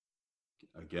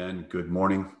Again, good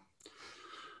morning.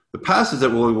 The passage that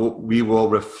we will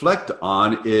reflect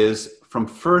on is from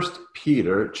 1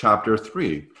 Peter chapter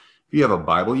 3. If you have a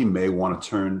Bible, you may want to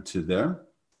turn to there.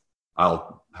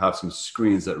 I'll have some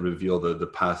screens that reveal the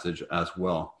passage as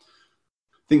well.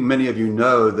 I think many of you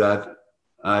know that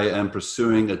I am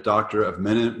pursuing a Doctor of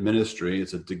Ministry.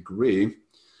 It's a degree.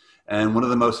 And one of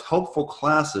the most helpful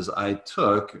classes I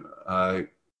took,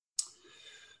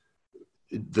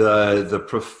 the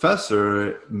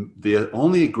professor, the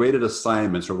only graded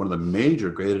assignments, or one of the major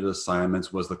graded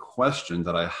assignments, was the question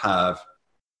that I have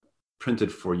printed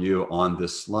for you on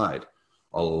this slide.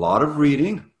 A lot of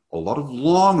reading, a lot of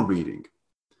long reading.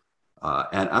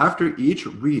 And after each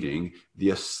reading,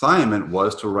 the assignment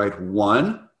was to write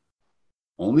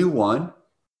only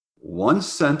one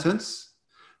sentence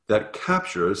that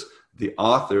captures the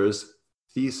author's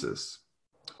thesis.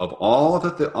 Of all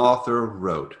that the author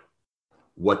wrote,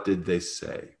 what did they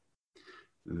say?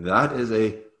 That is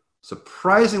a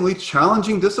surprisingly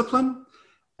challenging discipline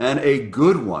and a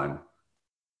good one.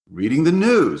 Reading the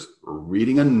news,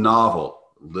 reading a novel,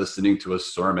 listening to a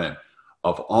sermon,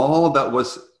 of all that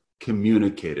was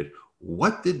communicated,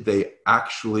 what did they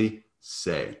actually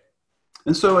say?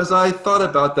 And so as I thought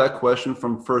about that question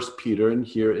from 1 Peter, and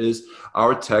here is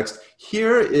our text,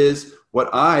 here is what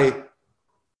I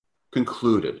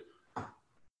concluded.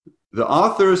 The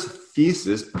author's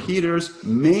thesis, Peter's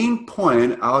main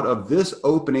point out of this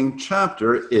opening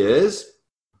chapter is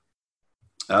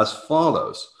as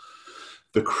follows.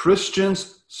 The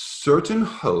Christians' certain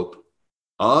hope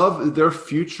of their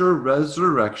future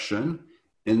resurrection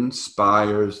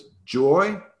inspires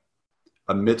joy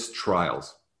amidst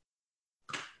trials.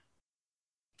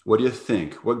 What do you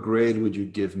think? What grade would you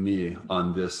give me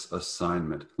on this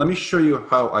assignment? Let me show you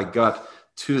how I got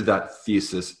to that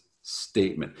thesis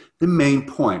statement, the main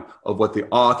point of what the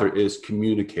author is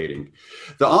communicating.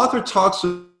 The author tells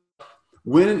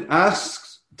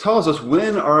us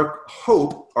when our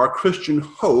hope, our Christian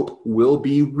hope, will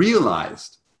be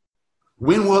realized.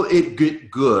 When will it get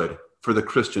good for the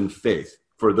Christian faith,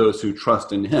 for those who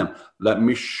trust in him? Let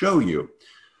me show you.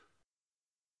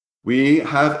 We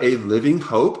have a living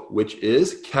hope, which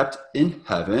is kept in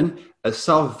heaven, a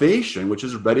salvation, which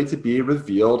is ready to be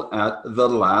revealed at the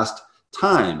last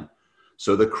time.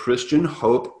 So the Christian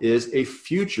hope is a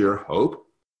future hope,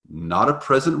 not a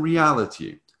present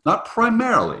reality, not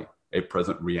primarily a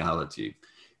present reality.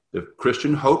 The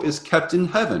Christian hope is kept in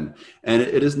heaven, and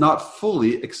it is not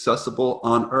fully accessible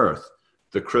on earth.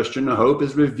 The Christian hope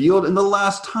is revealed in the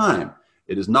last time.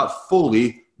 It is not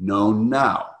fully known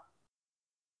now.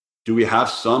 Do we have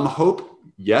some hope?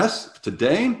 Yes,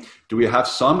 today. Do we have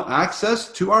some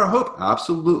access to our hope?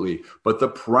 Absolutely. But the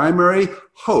primary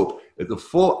hope, the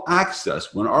full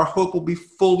access, when our hope will be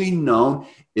fully known,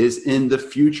 is in the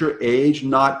future age,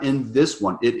 not in this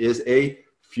one. It is a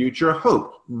future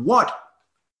hope. What?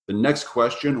 The next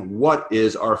question, what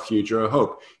is our future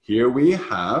hope? Here we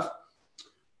have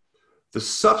the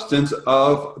substance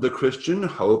of the Christian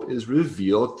hope is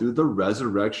revealed through the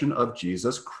resurrection of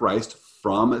Jesus Christ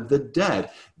from the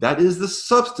dead. That is the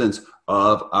substance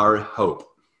of our hope.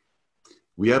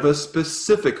 We have a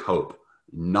specific hope,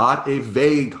 not a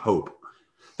vague hope.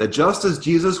 That just as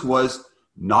Jesus was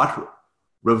not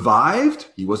revived,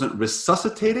 he wasn't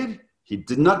resuscitated, he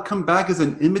did not come back as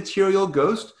an immaterial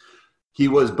ghost, he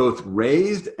was both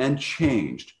raised and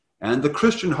changed. And the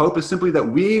Christian hope is simply that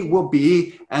we will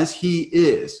be as he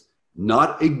is,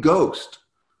 not a ghost.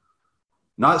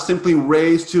 Not simply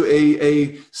raised to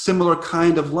a similar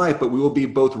kind of life, but we will be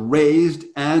both raised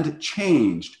and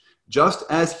changed, just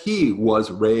as he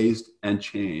was raised and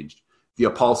changed. The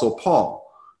Apostle Paul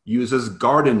uses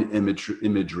garden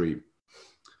imagery,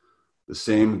 the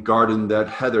same garden that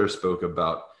Heather spoke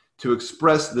about, to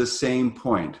express the same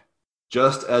point.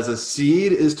 Just as a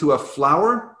seed is to a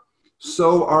flower,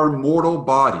 so our mortal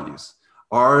bodies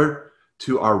are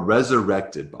to our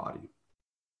resurrected body.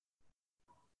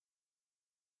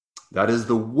 That is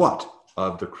the what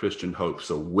of the Christian hope.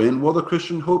 So when will the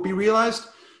Christian hope be realized?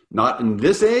 Not in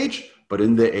this age, but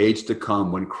in the age to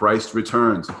come when Christ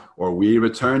returns or we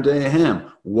return to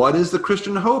him. What is the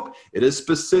Christian hope? It is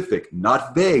specific,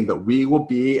 not vague, that we will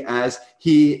be as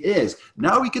he is.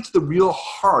 Now we get to the real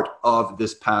heart of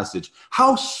this passage.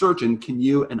 How certain can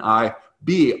you and I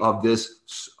be of this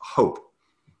hope?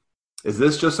 Is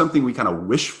this just something we kind of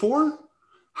wish for?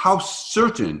 How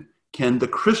certain can the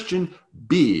Christian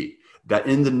be that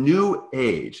in the new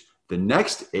age, the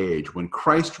next age, when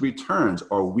Christ returns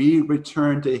or we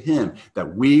return to him,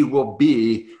 that we will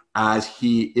be as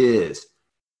he is?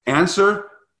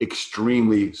 Answer,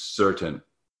 extremely certain.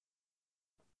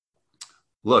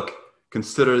 Look,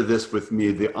 Consider this with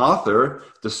me. The author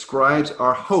describes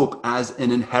our hope as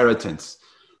an inheritance.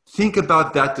 Think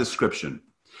about that description.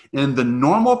 In the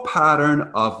normal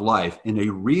pattern of life, in a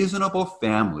reasonable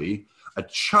family, a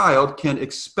child can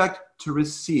expect to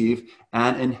receive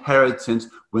an inheritance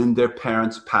when their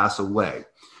parents pass away.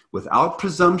 Without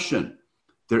presumption,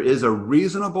 there is a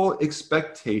reasonable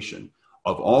expectation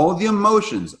of all the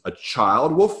emotions a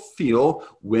child will feel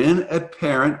when a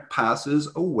parent passes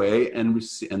away and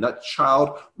that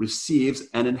child receives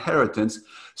an inheritance.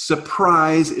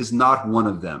 Surprise is not one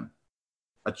of them.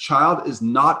 A child is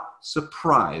not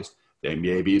surprised. They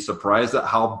may be surprised at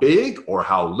how big or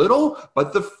how little,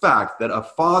 but the fact that a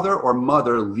father or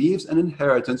mother leaves an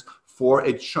inheritance for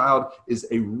a child is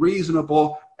a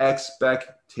reasonable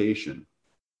expectation.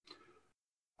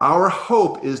 Our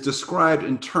hope is described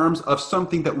in terms of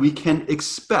something that we can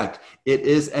expect. It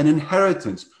is an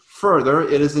inheritance. Further,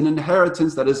 it is an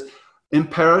inheritance that is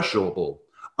imperishable,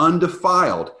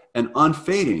 undefiled, and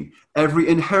unfading. Every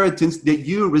inheritance that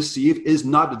you receive is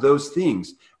not those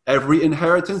things. Every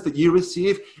inheritance that you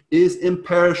receive is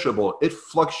imperishable. It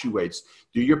fluctuates.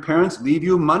 Do your parents leave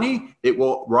you money? It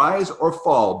will rise or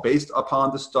fall based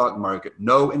upon the stock market.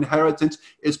 No inheritance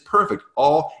is perfect.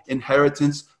 All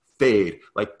inheritance fade,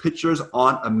 like pictures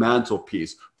on a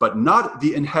mantelpiece, but not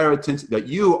the inheritance that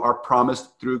you are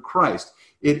promised through Christ.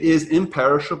 It is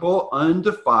imperishable,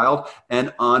 undefiled,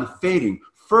 and unfading.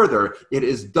 Further, it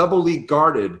is doubly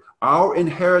guarded. Our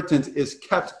inheritance is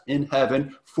kept in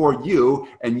heaven for you,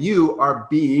 and you are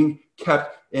being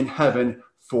kept in heaven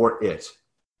for it.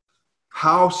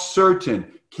 How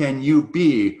certain can you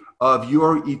be of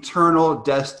your eternal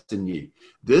destiny?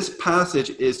 This passage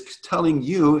is telling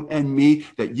you and me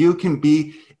that you can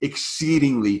be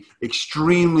exceedingly,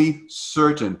 extremely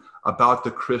certain about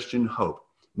the Christian hope.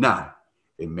 Now,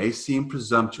 it may seem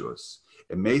presumptuous.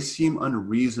 It may seem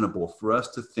unreasonable for us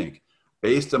to think,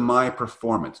 based on my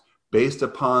performance, based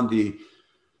upon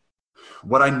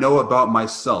what I know about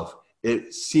myself,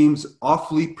 it seems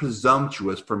awfully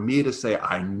presumptuous for me to say,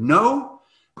 I know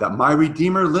that my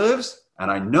Redeemer lives, and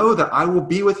I know that I will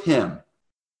be with him.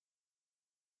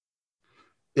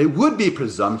 It would be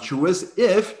presumptuous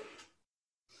if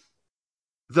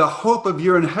the hope of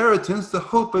your inheritance, the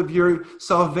hope of your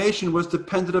salvation was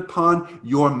dependent upon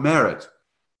your merit.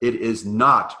 It is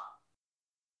not.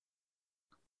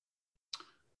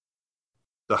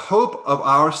 The hope of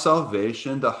our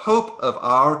salvation, the hope of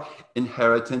our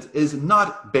inheritance is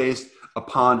not based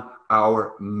upon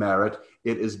our merit.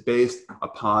 It is based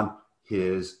upon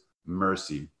his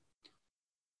mercy.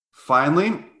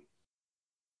 Finally,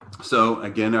 so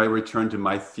again, I return to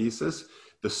my thesis.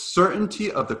 The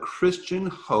certainty of the Christian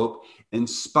hope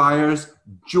inspires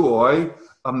joy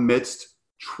amidst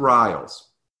trials.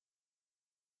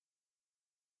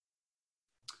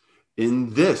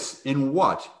 In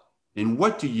what? In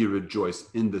what do you rejoice?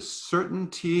 In the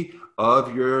certainty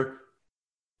of your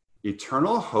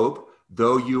eternal hope,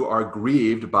 though you are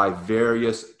grieved by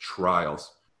various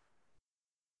trials.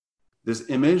 This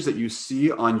image that you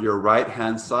see on your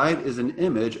right-hand side is an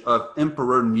image of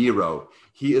Emperor Nero.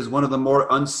 He is one of the more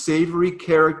unsavory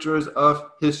characters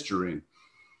of history.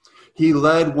 He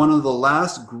led one of the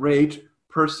last great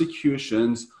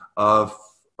persecutions of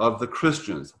the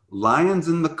Christians. Lions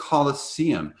in the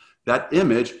Colosseum. That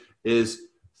image is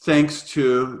thanks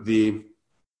to the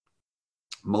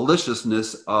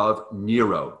maliciousness of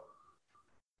Nero.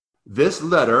 This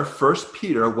letter, 1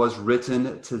 Peter, was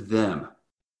written to them.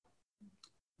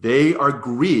 They are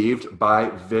grieved by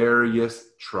various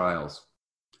trials.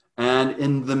 And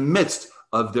in the midst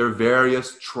of their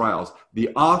various trials, the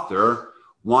author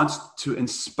wants to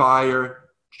inspire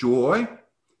joy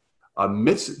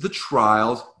amidst the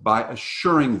trials by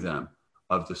assuring them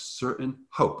of the certain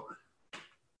hope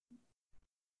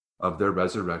of their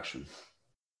resurrection.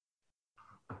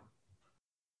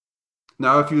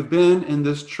 Now, if you've been in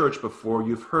this church before,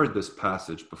 you've heard this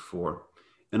passage before.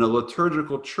 In a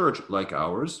liturgical church like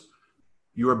ours,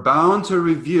 you are bound to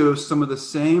review some of the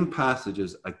same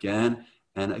passages again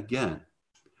and again.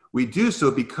 We do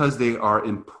so because they are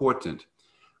important.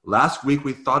 Last week,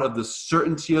 we thought of the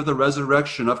certainty of the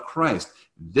resurrection of Christ.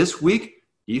 This week,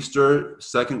 Easter,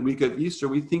 second week of Easter,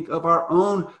 we think of our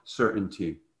own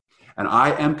certainty. And I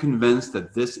am convinced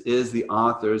that this is the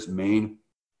author's main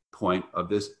point of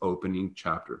this opening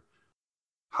chapter.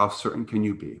 How certain can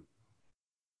you be?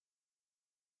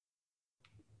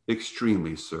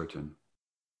 Extremely certain.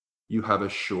 You have a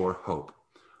sure hope.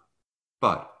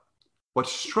 But what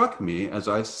struck me as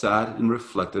I sat and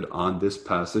reflected on this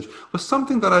passage was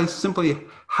something that I simply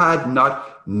had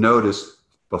not noticed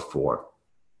before.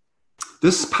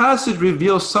 This passage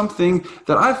reveals something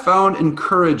that I found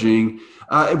encouraging,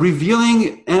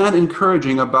 revealing and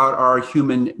encouraging about our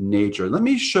human nature. Let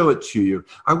me show it to you.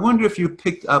 I wonder if you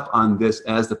picked up on this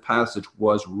as the passage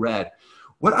was read.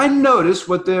 What I noticed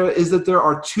is that there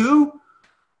are two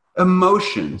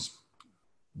emotions,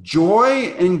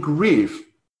 joy and grief,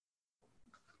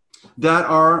 that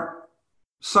are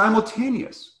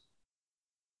simultaneous.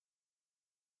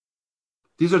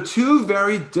 These are two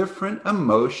very different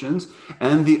emotions,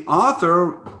 and the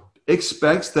author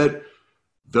expects that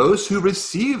those who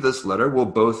receive this letter will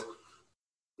both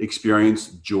experience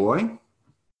joy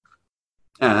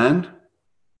and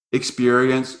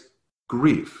experience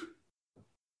grief.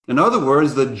 In other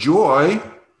words, the joy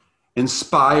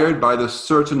inspired by the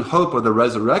certain hope of the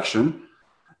resurrection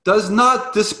does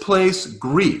not displace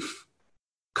grief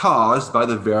caused by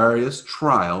the various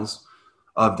trials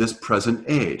of this present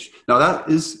age. Now that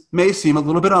may seem a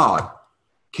little bit odd.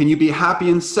 Can you be happy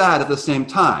and sad at the same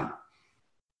time?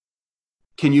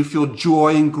 Can you feel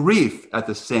joy and grief at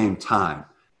the same time?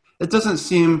 It doesn't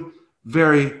seem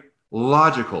very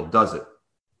logical, does it?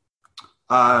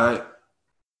 I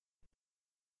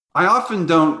often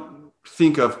don't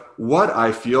think of what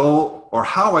I feel or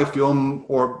how I feel,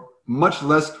 or much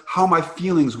less how my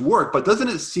feelings work. But doesn't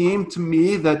it seem to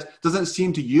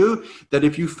you that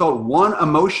if you felt one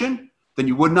emotion, then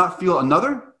you would not feel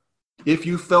another? If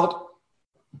you felt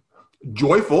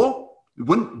joyful,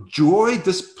 wouldn't joy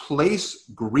displace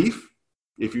grief?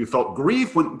 If you felt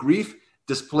grief, wouldn't grief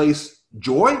displace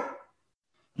joy?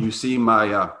 You see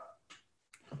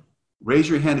raise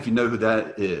your hand if you know who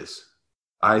that is.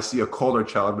 I see a Kohler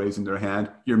child raising their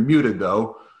hand. You're muted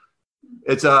though.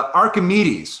 It's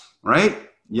Archimedes, right?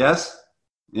 Yes?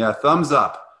 Yeah, thumbs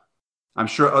up. I'm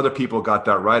sure other people got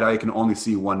that right. I can only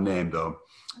see one name though.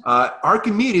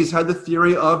 Archimedes had the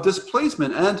theory of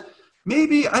displacement, and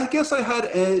maybe, I guess I had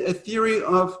an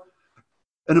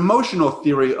emotional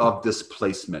theory of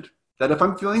displacement, that if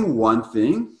I'm feeling one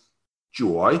thing,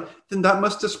 joy, then that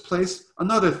must displace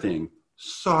another thing,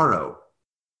 sorrow.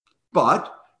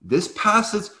 But this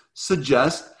passage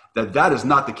suggests that that is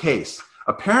not the case.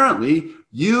 Apparently,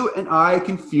 you and I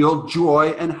can feel joy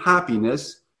and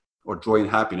happiness,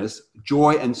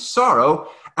 joy and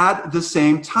sorrow at the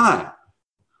same time.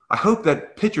 I hope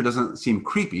that picture doesn't seem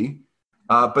creepy,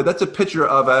 but that's a picture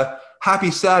of a happy,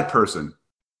 sad person,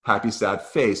 happy, sad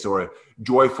face, or a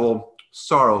joyful,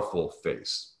 sorrowful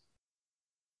face.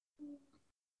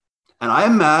 And I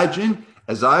imagine,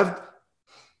 as I've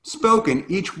spoken,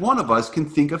 each one of us can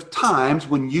think of times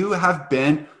when you have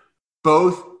been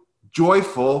both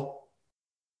joyful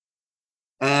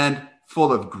and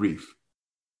full of grief.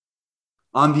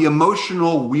 On the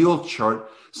emotional wheel chart,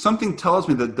 something tells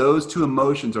me that those two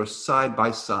emotions are side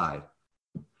by side.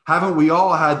 Haven't we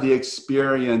all had the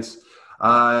experience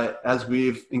as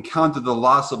we've encountered the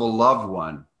loss of a loved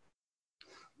one,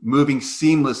 moving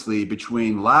seamlessly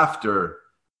between laughter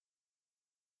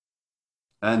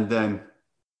and then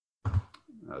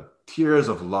tears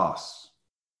of loss?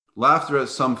 Laughter at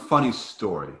some funny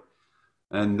story,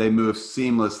 and they move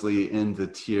seamlessly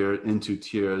into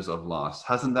tears of loss.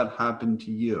 Hasn't that happened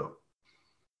to you?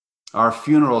 Our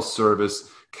funeral service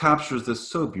captures this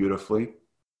so beautifully.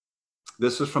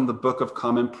 This is from the Book of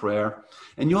Common Prayer.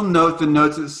 And you'll note the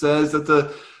notes, it says that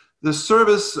the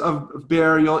service of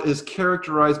burial is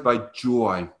characterized by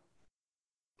joy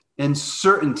and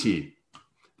certainty,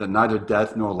 that neither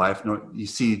death nor life, nor you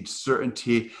see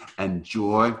certainty and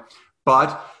joy.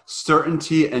 But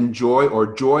certainty and joy,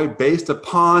 or joy based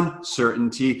upon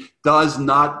certainty, does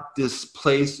not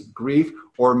displace grief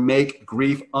or make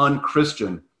grief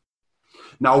unchristian.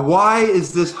 Now, why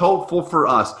is this helpful for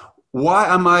us? Why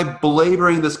am I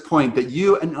belaboring this point that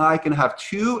you and I can have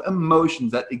two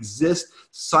emotions that exist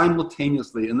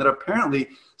simultaneously and that are apparently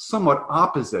somewhat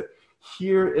opposite?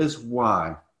 Here is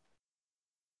why.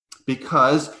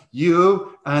 Because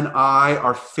you and I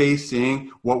are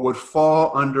facing what would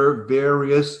fall under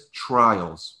various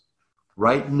trials.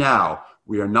 Right now,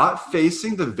 we are not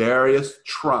facing the various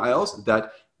trials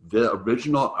that the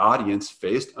original audience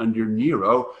faced under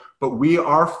Nero, but we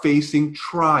are facing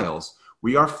trials.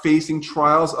 We are facing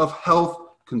trials of health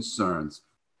concerns.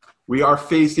 We are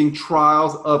facing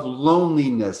trials of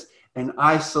loneliness and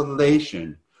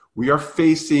isolation. We are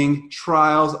facing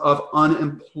trials of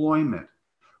unemployment.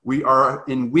 We are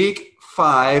in week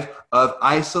 5 of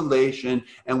isolation,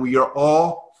 and we are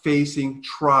all facing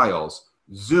trials.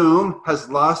 Zoom has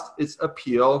lost its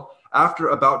appeal after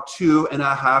about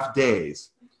 2.5 days.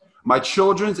 My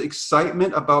children's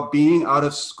excitement about being out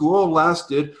of school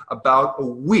lasted about a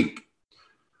week.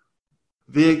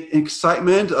 The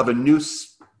excitement of a new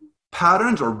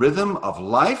patterns or rhythm of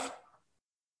life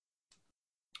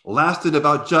lasted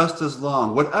about just as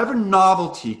long. Whatever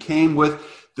novelty came with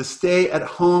the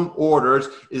stay-at-home orders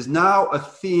is now a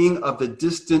thing of the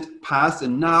distant past,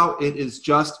 and now it is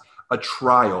just a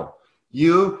trial.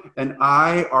 You and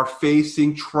I are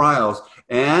facing trials.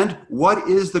 And what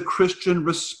is the Christian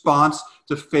response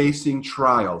to facing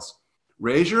trials?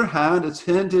 Raise your hand. It's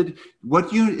hinted.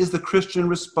 What is the Christian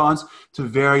response to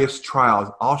various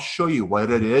trials? I'll show you what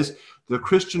it is. The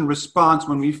Christian response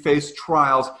when we face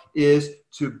trials is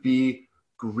to be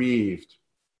grieved.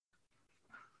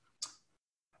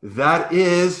 That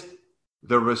is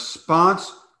the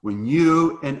response when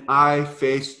you and I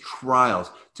face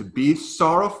trials, to be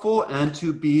sorrowful and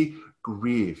to be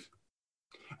grieved.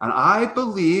 And I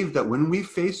believe that when we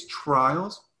face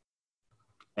trials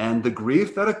and the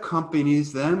grief that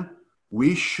accompanies them,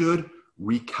 we should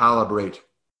recalibrate.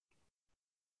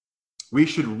 We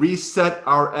should reset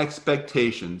our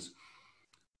expectations.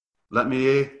 Let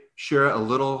me share a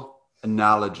little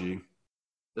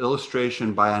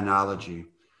illustration by analogy.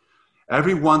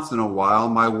 Every once in a while,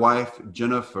 my wife,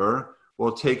 Jennifer,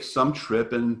 will take some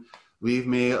trip and leave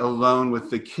me alone with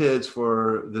the kids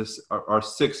our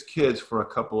 6 kids for a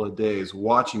couple of days,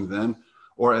 watching them,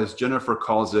 or as Jennifer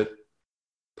calls it,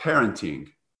 parenting.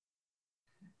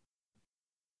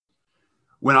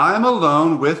 When I am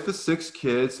alone with the 6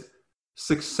 kids,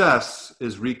 success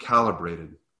is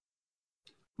recalibrated.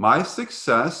 My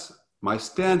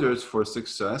standards for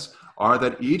success are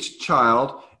that each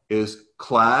child is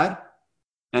clad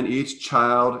and each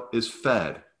child is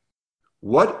fed.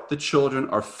 What the children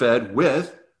are fed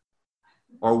with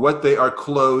or what they are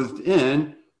clothed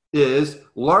in is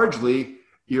largely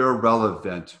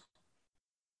irrelevant.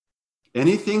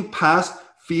 Anything past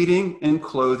feeding and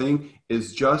clothing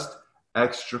is just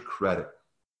extra credit.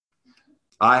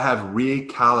 I have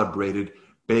recalibrated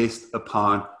based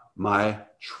upon my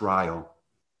trial.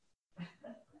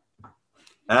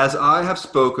 As I have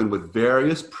spoken with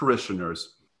various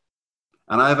parishioners,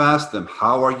 and I've asked them,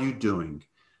 how are you doing?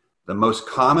 The most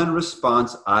common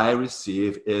response I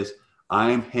receive is,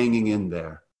 I'm hanging in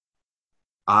there.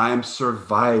 I'm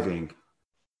surviving.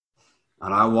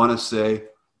 And I want to say,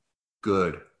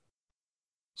 good.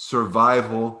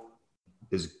 Survival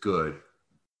is good.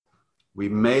 We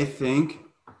may think,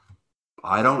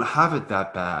 I don't have it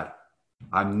that bad.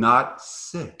 I'm not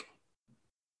sick.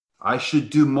 I should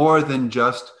do more than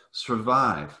just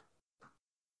survive.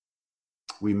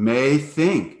 We may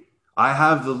think, I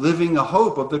have the living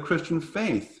hope of the Christian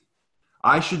faith.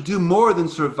 I should do more than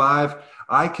survive.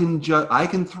 I can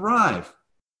thrive.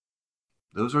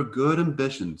 Those are good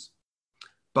ambitions.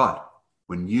 But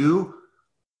when you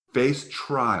face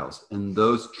trials and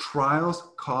those trials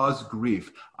cause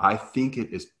grief, I think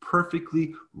it is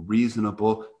perfectly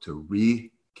reasonable to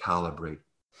recalibrate.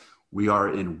 We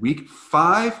are in week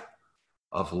 5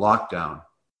 of lockdown.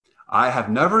 I have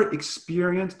never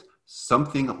experienced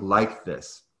something like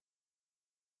this.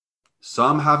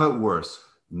 Some have it worse,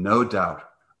 no doubt,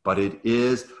 but it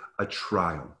is a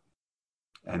trial.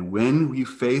 And when we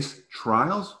face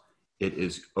trials, it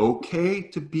is okay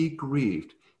to be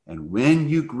grieved. And when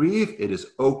you grieve, it is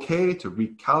okay to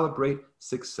recalibrate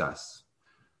success.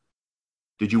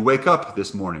 Did you wake up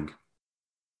this morning?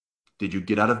 Did you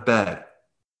get out of bed?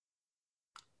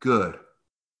 Good.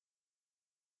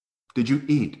 Did you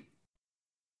eat?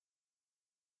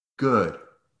 Good.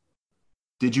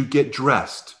 Did you get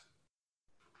dressed?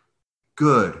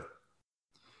 Good.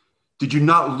 Did you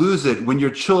not lose it when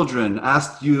your children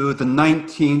asked you the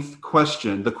 19th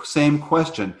question, the same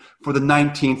question, for the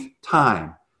 19th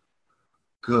time?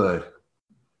 Good.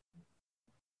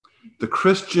 The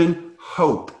Christian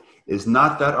hope is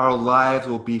not that our lives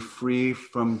will be free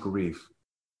from grief.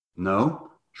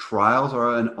 No, trials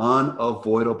are an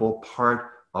unavoidable part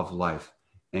of life,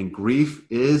 and grief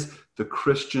is the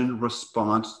Christian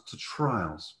response to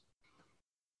trials.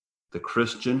 The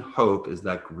Christian hope is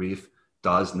that grief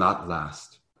does not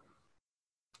last,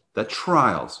 that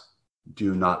trials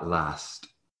do not last.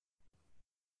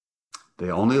 They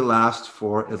only last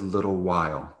for a little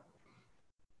while.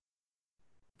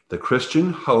 The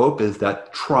Christian hope is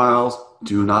that trials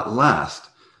do not last,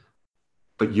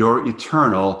 but your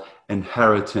eternal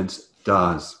inheritance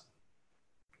does.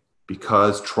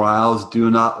 Because trials do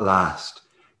not last.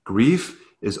 Grief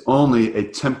is only a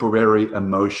temporary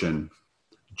emotion.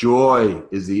 Joy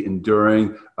is the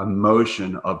enduring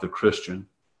emotion of the Christian.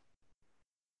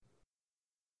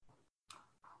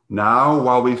 Now,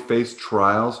 while we face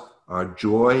trials, our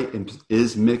joy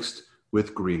is mixed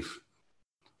with grief.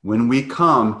 When we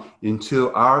come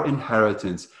into our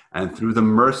inheritance and through the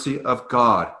mercy of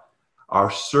God, our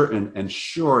certain and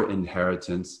sure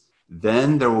inheritance,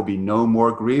 then there will be no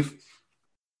more grief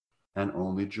and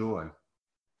only joy.